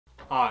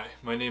Hi,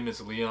 my name is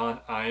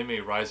Leon. I am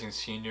a rising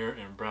senior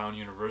in Brown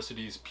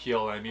University's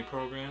PLME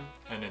program,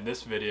 and in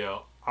this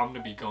video I'm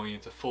going to be going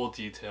into full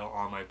detail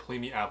on my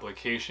PLME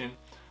application.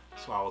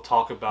 So I will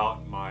talk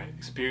about my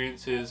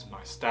experiences,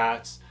 my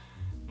stats,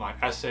 my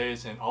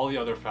essays, and all the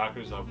other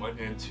factors that went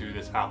into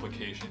this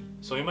application.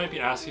 So you might be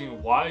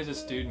asking, why is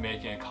this dude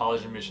making a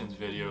college admissions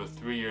video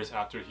 3 years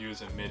after he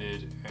was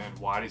admitted, and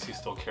why does he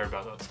still care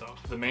about that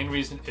stuff? The main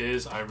reason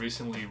is I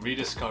recently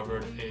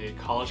rediscovered a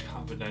College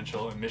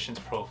Confidential admissions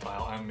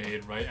profile I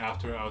made right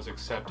after I was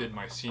accepted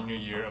my senior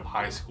year of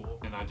high school,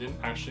 and I didn't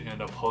actually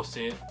end up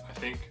posting it. I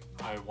think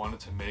I wanted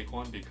to make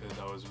one because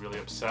I was really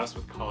obsessed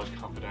with College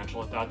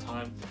Confidential at that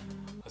time.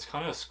 I was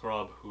kind of a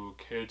scrub who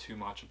cared too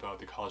much about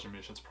the college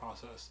admissions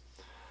process.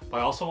 But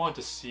I also wanted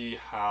to see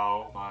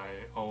how my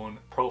own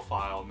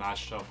profile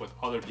matched up with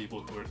other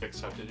people who were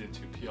accepted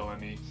into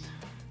PLME,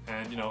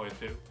 and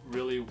if it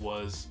really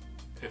was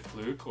a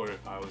fluke or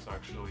if I was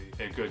actually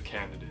a good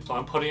candidate. So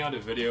I'm putting out a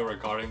video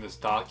regarding this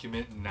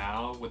document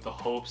now with the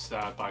hopes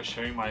that by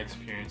sharing my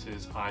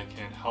experiences I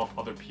can help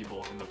other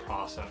people in the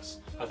process.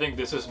 I think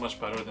this is much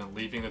better than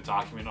leaving the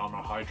document on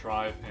my hard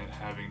drive and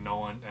having no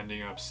one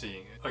ending up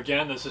seeing it.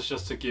 Again, this is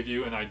just to give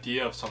you an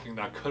idea of something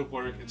that could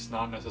work. It's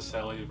not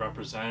necessarily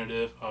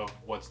representative of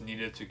what's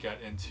needed to get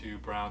into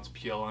Brown's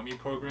PLME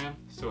program.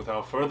 So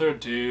without further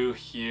ado,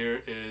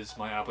 here is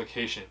my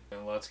application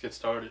and let's get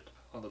started.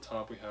 On the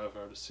top we have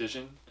our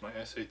decision. My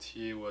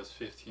SAT was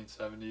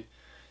 1570.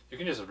 You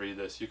can just read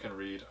this. You can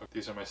read.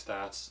 These are my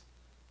stats.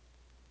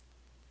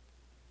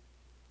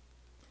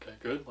 Okay,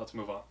 good. Let's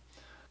move on.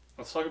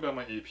 Let's talk about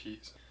my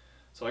APs.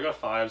 So I got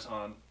 5s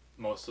on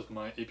most of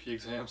my AP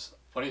exams.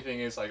 Funny thing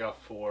is I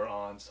got 4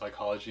 on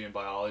psychology and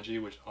biology,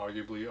 which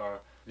arguably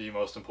are the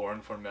most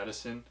important for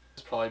medicine.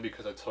 It's probably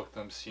because I took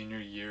them senior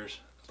year,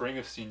 spring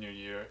of senior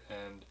year,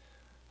 and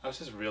I was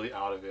just really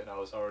out of it. I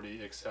was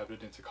already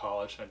accepted into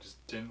college and I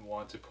just didn't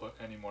want to put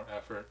any more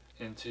effort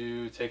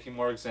into taking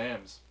more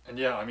exams. And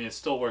yeah, I mean, it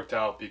still worked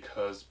out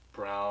because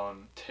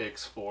Brown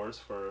takes 4s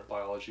for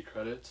biology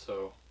credit,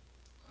 so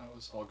I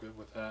was all good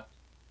with that.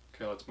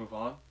 Okay, let's move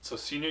on. So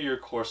senior year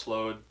course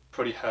load,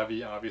 pretty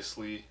heavy,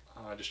 obviously.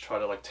 I just try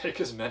to take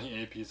as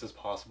many APs as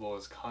possible.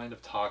 It's kind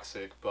of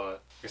toxic,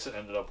 but I guess it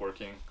ended up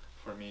working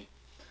for me.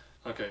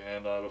 Okay,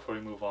 and before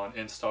we move on,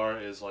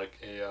 Instar is like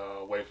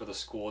a way for the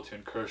school to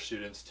encourage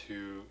students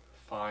to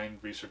find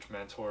research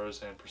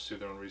mentors and pursue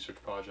their own research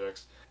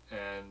projects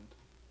and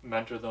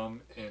mentor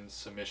them in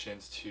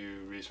submissions to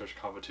research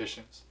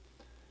competitions,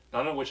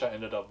 none of which I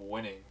ended up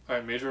winning.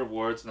 Alright, major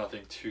awards,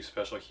 nothing too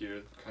special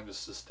here, kind of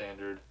just the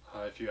standard.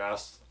 If you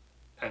ask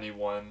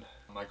anyone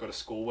I go to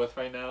school with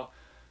right now,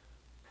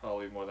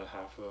 probably more than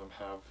half of them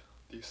have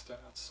these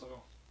stats,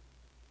 so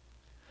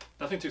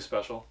nothing too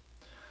special.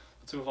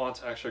 Let's move on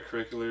to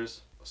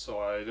extracurriculars. So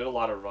I did a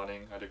lot of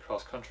running. I did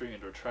cross country,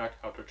 indoor track,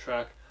 outdoor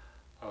track.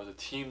 I was a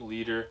team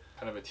leader,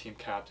 kind of a team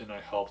captain.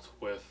 I helped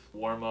with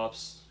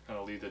warm-ups, kind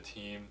of lead the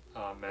team,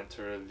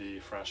 mentor the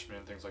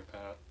freshmen, things like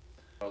that.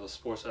 I was a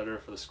sports editor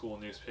for the school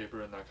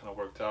newspaper, and that kind of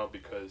worked out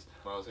because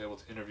I was able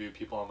to interview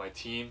people on my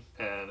team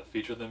and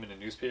feature them in a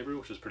newspaper,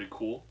 which was pretty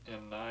cool.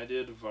 And I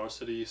did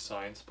varsity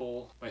science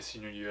bowl my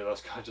senior year. That was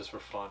kind of just for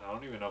fun. I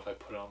don't even know if I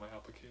put it on my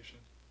application.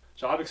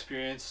 Job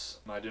experience,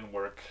 I didn't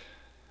work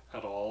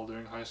at all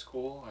during high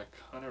school. I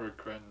kind of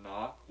regret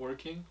not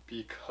working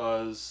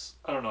because,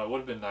 I don't know, it would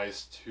have been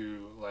nice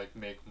to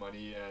make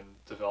money and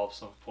develop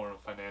some form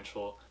of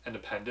financial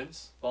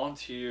independence.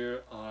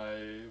 Volunteer,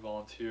 I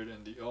volunteered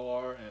in the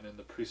OR and in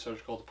the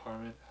pre-surgical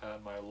department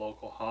at my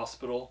local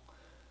hospital.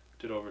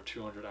 Did over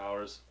 200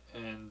 hours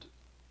and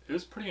it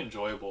was pretty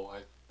enjoyable.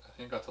 I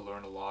think I got to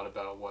learn a lot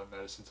about what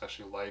medicine's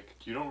actually like.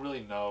 You don't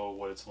really know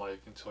what it's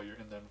like until you're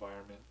in the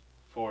environment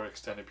for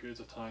extended periods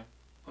of time.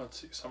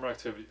 Let's see, summer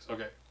activities.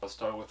 Okay, let's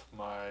start with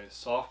my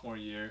sophomore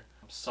year.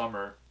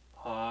 Summer,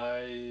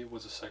 I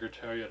was a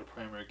secretary at a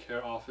primary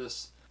care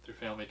office through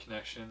family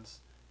connections,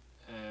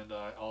 and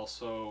I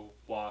also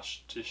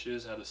washed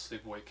dishes at a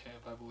sleepaway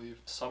camp, I believe.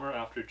 Summer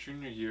after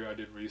junior year, I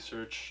did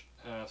research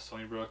at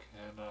Stony Brook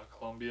and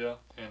Columbia,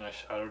 and I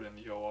shadowed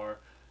in the OR.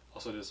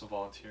 Also did some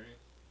volunteering.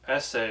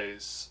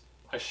 Essays.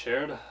 I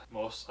shared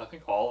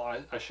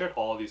I shared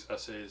all of these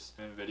essays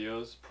in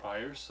videos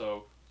prior,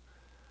 so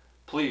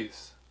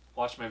please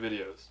watch my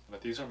videos.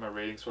 But these are my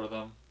ratings for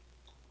them.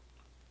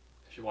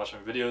 If you watch my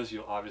videos,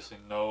 you'll obviously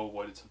know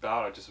what it's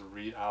about. I just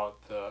read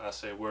out the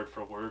essay word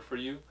for word for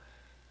you.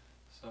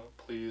 So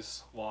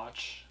please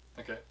watch.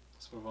 Okay,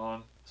 let's move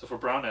on. So for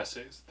Brown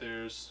essays,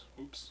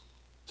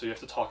 so you have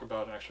to talk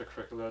about an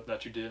extracurricular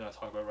that you did, and I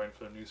talk about writing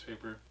for the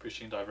newspaper,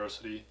 preaching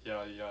diversity,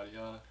 yada yada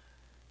yada.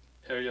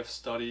 Area of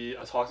study,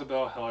 I talked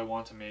about how I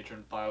want to major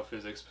in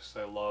biophysics because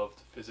I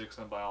loved physics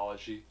and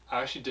biology.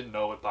 I actually didn't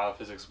know what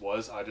biophysics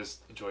was. I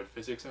just enjoyed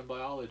physics and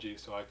biology,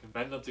 so I can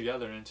blend them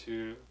together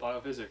into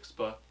biophysics,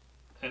 but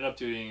I ended up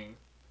doing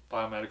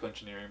biomedical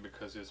engineering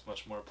because it's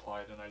much more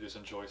applied and I just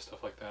enjoy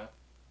stuff like that.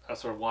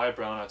 As for why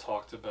Brown, I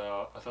thought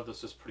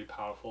this was pretty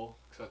powerful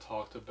because I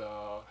talked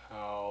about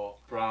how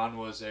Brown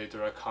was a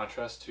direct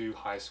contrast to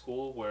high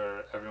school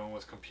where everyone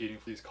was competing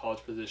for these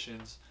college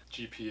positions,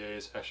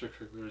 GPAs,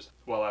 extracurriculars.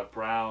 While at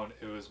Brown,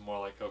 it was more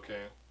like,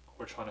 okay,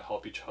 we're trying to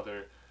help each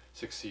other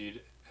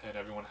succeed and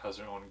everyone has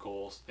their own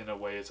goals. In a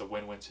way, it's a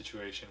win-win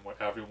situation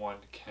where everyone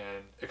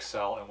can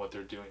excel in what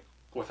they're doing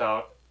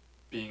without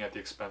being at the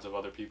expense of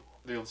other people.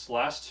 These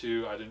last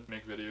two, I didn't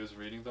make videos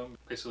reading them.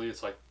 Basically,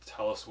 it's like,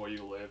 tell us where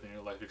you live and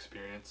your life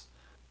experience.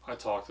 I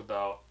talked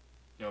about,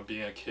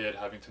 being a kid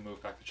having to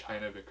move back to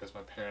China because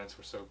my parents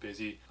were so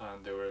busy.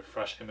 They were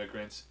fresh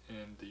immigrants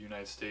in the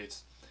United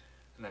States,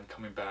 and then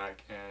coming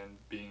back and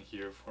being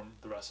here for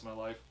the rest of my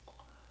life.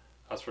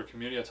 As for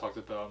community, I talked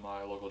about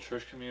my local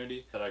church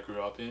community that I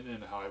grew up in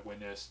and how I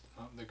witnessed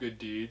the good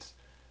deeds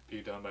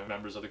being done by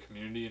members of the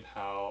community and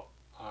how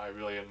I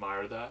really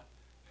admire that.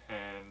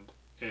 And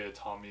it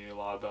taught me a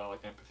lot about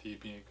like empathy,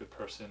 being a good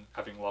person,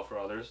 having love for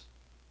others.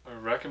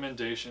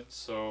 Recommendations.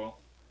 So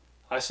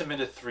I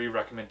submitted 3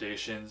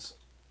 recommendations.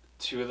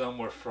 2 of them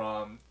were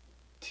from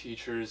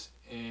teachers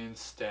in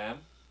STEM,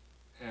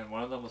 and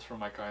one of them was from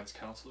my guidance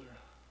counselor,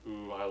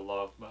 who I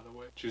love, by the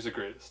way. She was the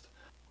greatest.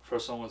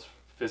 First one was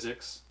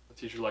physics. The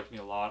teacher liked me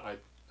a lot.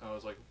 I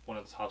was like one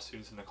of the top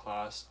students in the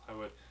class. I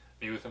would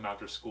meet with him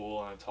after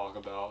school and talk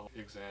about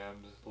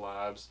exams,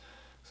 labs.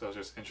 So I was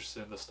just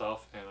interested in the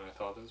stuff and I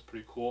thought that was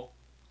pretty cool.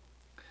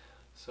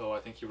 So I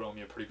think he wrote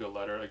me a pretty good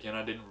letter. Again,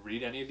 I didn't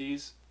read any of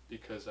these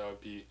because that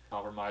would be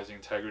compromising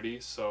integrity.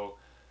 So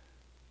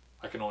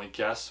I can only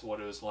guess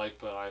what it was like,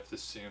 but I have to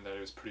assume that it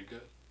was pretty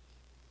good.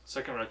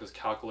 Second rec was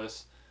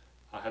calculus.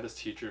 I had this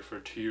teacher for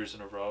 2 years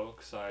in a row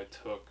because I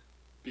took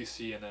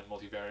BC and then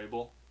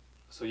multivariable.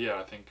 So yeah,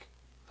 I think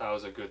that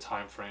was a good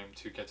time frame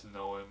to get to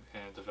know him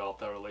and develop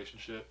that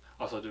relationship.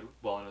 Also did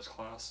well in his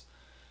class.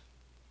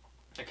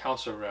 A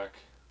counselor rec,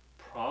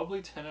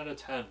 probably 10 out of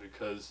 10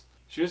 because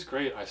she was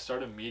great. I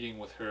started meeting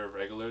with her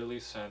regularly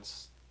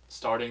since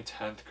starting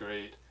 10th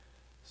grade.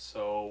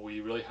 So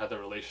we really had the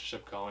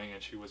relationship going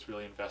and she was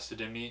really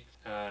invested in me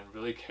and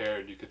really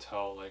cared. You could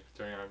tell like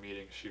during our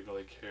meetings she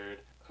really cared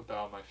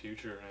about my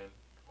future and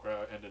where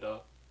I ended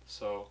up.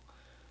 So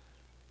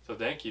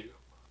thank you.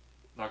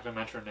 Not going to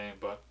mention her name,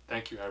 but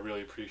thank you. I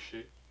really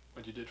appreciate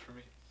what you did for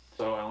me.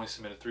 So I only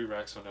submitted 3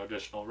 recs, so no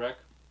additional rec.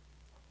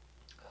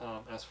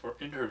 As for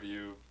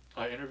interview,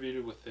 I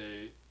interviewed with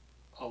a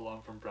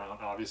alum from Brown,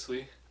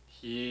 obviously.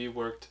 He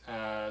worked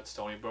at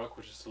Stony Brook,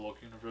 which is the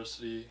local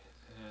university,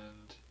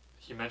 and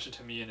he mentioned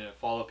to me in a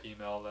follow-up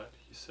email that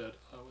he said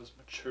I was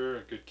mature,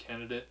 a good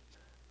candidate,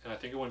 and I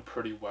think it went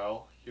pretty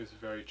well. He was a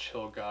very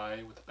chill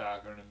guy with a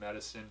background in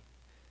medicine,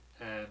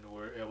 and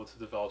we're able to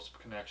develop some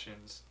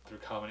connections through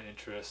common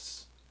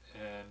interests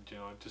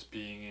and just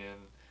being in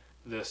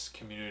this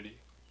community.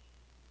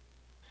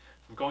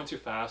 If I'm going too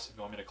fast, if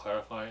you want me to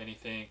clarify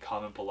anything,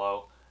 comment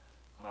below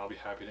and I'll be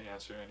happy to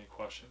answer any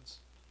questions.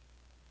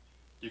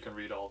 You can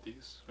read all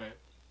these, right?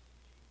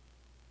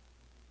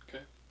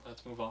 Okay,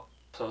 let's move on.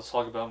 So let's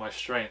talk about my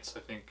strengths. I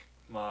think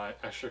my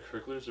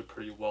extracurriculars are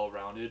pretty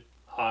well-rounded.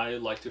 I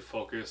like to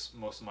focus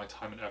most of my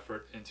time and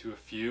effort into a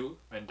few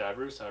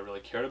endeavors that I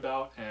really cared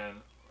about and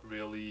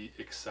really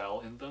excel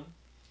in them,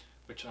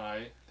 which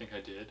I think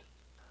I did.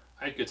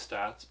 I had good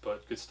stats,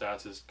 but good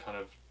stats is kind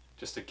of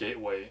just a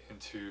gateway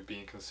into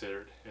being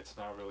considered. It's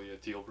not really a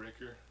deal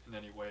breaker in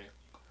any way.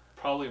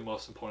 Probably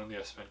most importantly,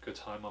 I spent good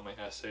time on my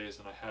essays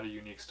and I had a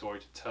unique story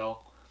to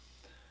tell.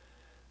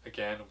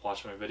 Again,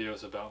 watch my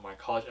videos about my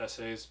college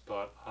essays,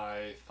 but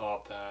I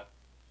thought that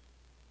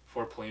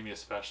for PLME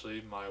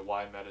especially, my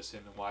why medicine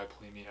and why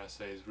PLME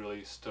essays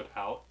really stood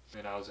out,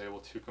 and I was able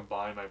to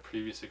combine my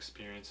previous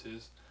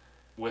experiences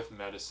with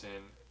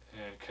medicine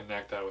and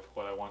connect that with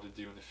what I want to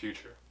do in the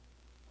future.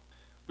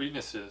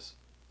 Weaknesses.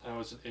 I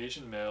was an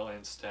Asian male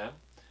in STEM,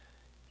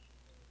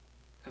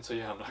 and so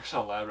yeah, I'm not going to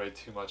elaborate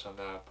too much on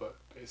that, but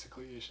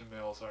basically Asian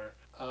males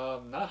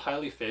are not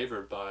highly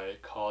favored by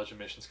college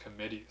admissions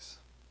committees.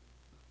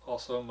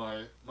 Also,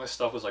 my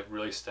stuff was like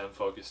really STEM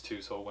focused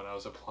too, so when I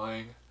was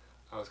applying,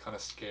 I was kind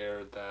of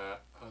scared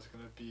that I was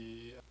going to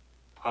be,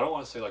 I don't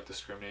want to say like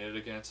discriminated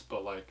against,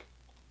 but like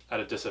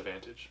at a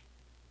disadvantage.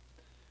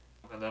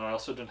 And then I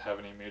also didn't have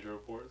any major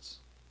awards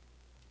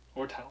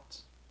or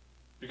talents.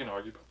 You can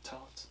argue about the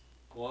talents.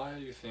 Why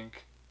do you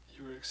think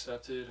you were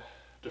accepted,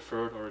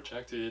 deferred, or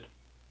rejected?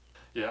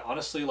 Yeah,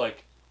 honestly,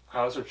 like,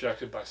 I was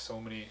rejected by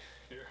so many,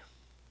 here,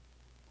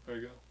 there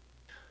you go.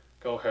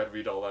 Go ahead,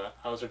 read all that.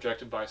 I was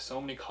rejected by so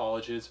many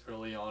colleges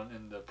early on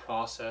in the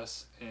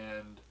process,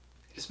 and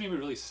it just made me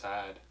really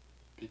sad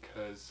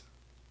because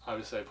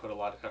obviously I put a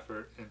lot of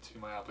effort into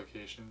my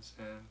applications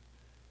and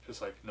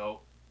just like,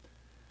 nope,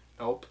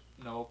 nope,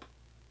 nope.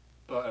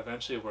 But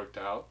eventually it worked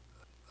out.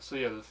 So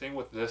yeah, the thing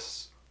with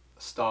this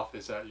stuff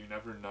is that you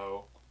never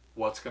know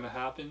what's gonna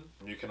happen.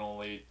 You can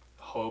only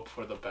hope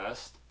for the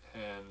best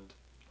and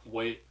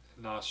wait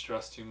and not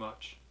stress too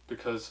much,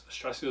 because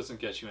stress doesn't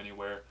get you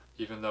anywhere,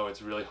 even though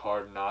it's really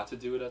hard not to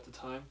do it at the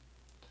time.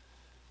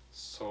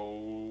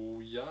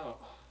 So yeah.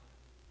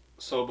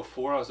 So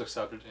before I was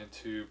accepted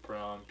into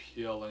Brown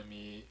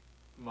PLME,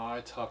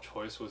 my top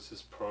choice was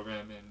this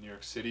program in New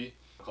York City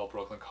called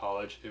Brooklyn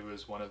College. It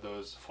was one of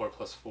those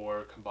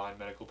 4+4 combined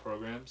medical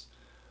programs,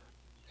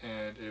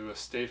 and it was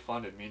state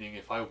funded, meaning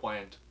if I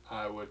went,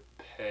 I would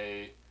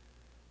pay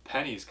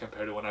pennies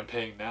compared to what I'm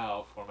paying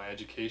now for my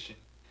education,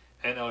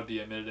 and I would be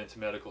admitted into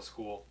medical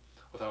school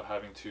without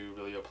having to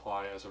really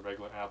apply as a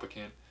regular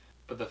applicant.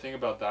 But the thing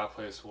about that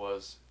place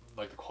was,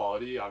 like, the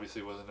quality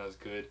obviously wasn't as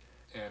good,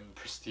 and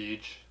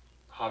prestige.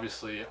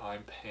 Obviously,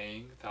 I'm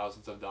paying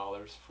thousands of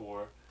dollars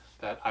for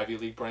that Ivy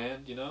League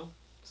brand, you know?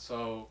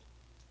 So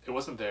it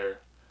wasn't there.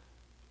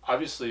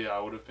 Obviously, I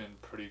would have been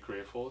pretty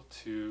grateful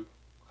to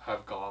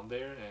have gone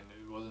there, and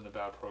it wasn't a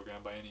bad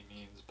program by any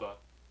means, but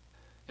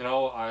you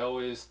know, I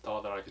always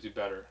thought that I could do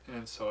better,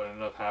 and so it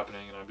ended up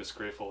happening, and I'm just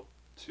grateful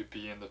to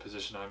be in the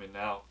position I'm in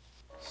now.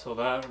 So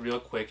that,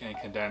 real quick and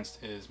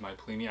condensed, is my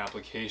PLME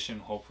application.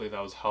 Hopefully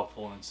that was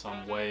helpful in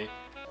some way.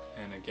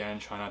 And again,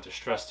 try not to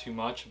stress too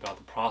much about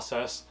the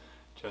process.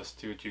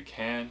 Just do what you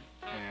can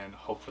and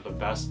hope for the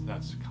best.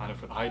 That's kind of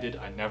what I did.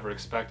 I never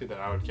expected that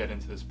I would get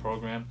into this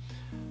program,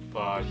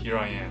 but here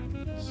I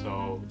am.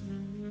 So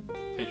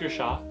take your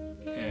shot,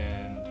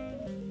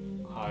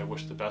 and I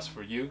wish the best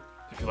for you.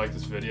 If you like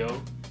this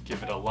video,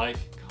 give it a like,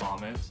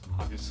 comment,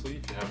 obviously.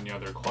 If you have any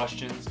other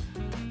questions,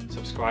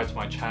 subscribe to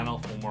my channel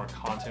for more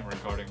content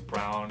regarding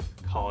Brown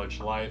college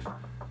life,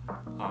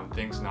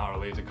 things not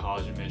related to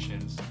college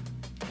admissions.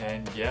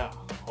 And yeah,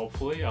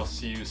 hopefully I'll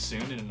see you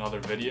soon in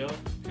another video,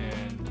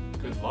 and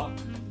good luck.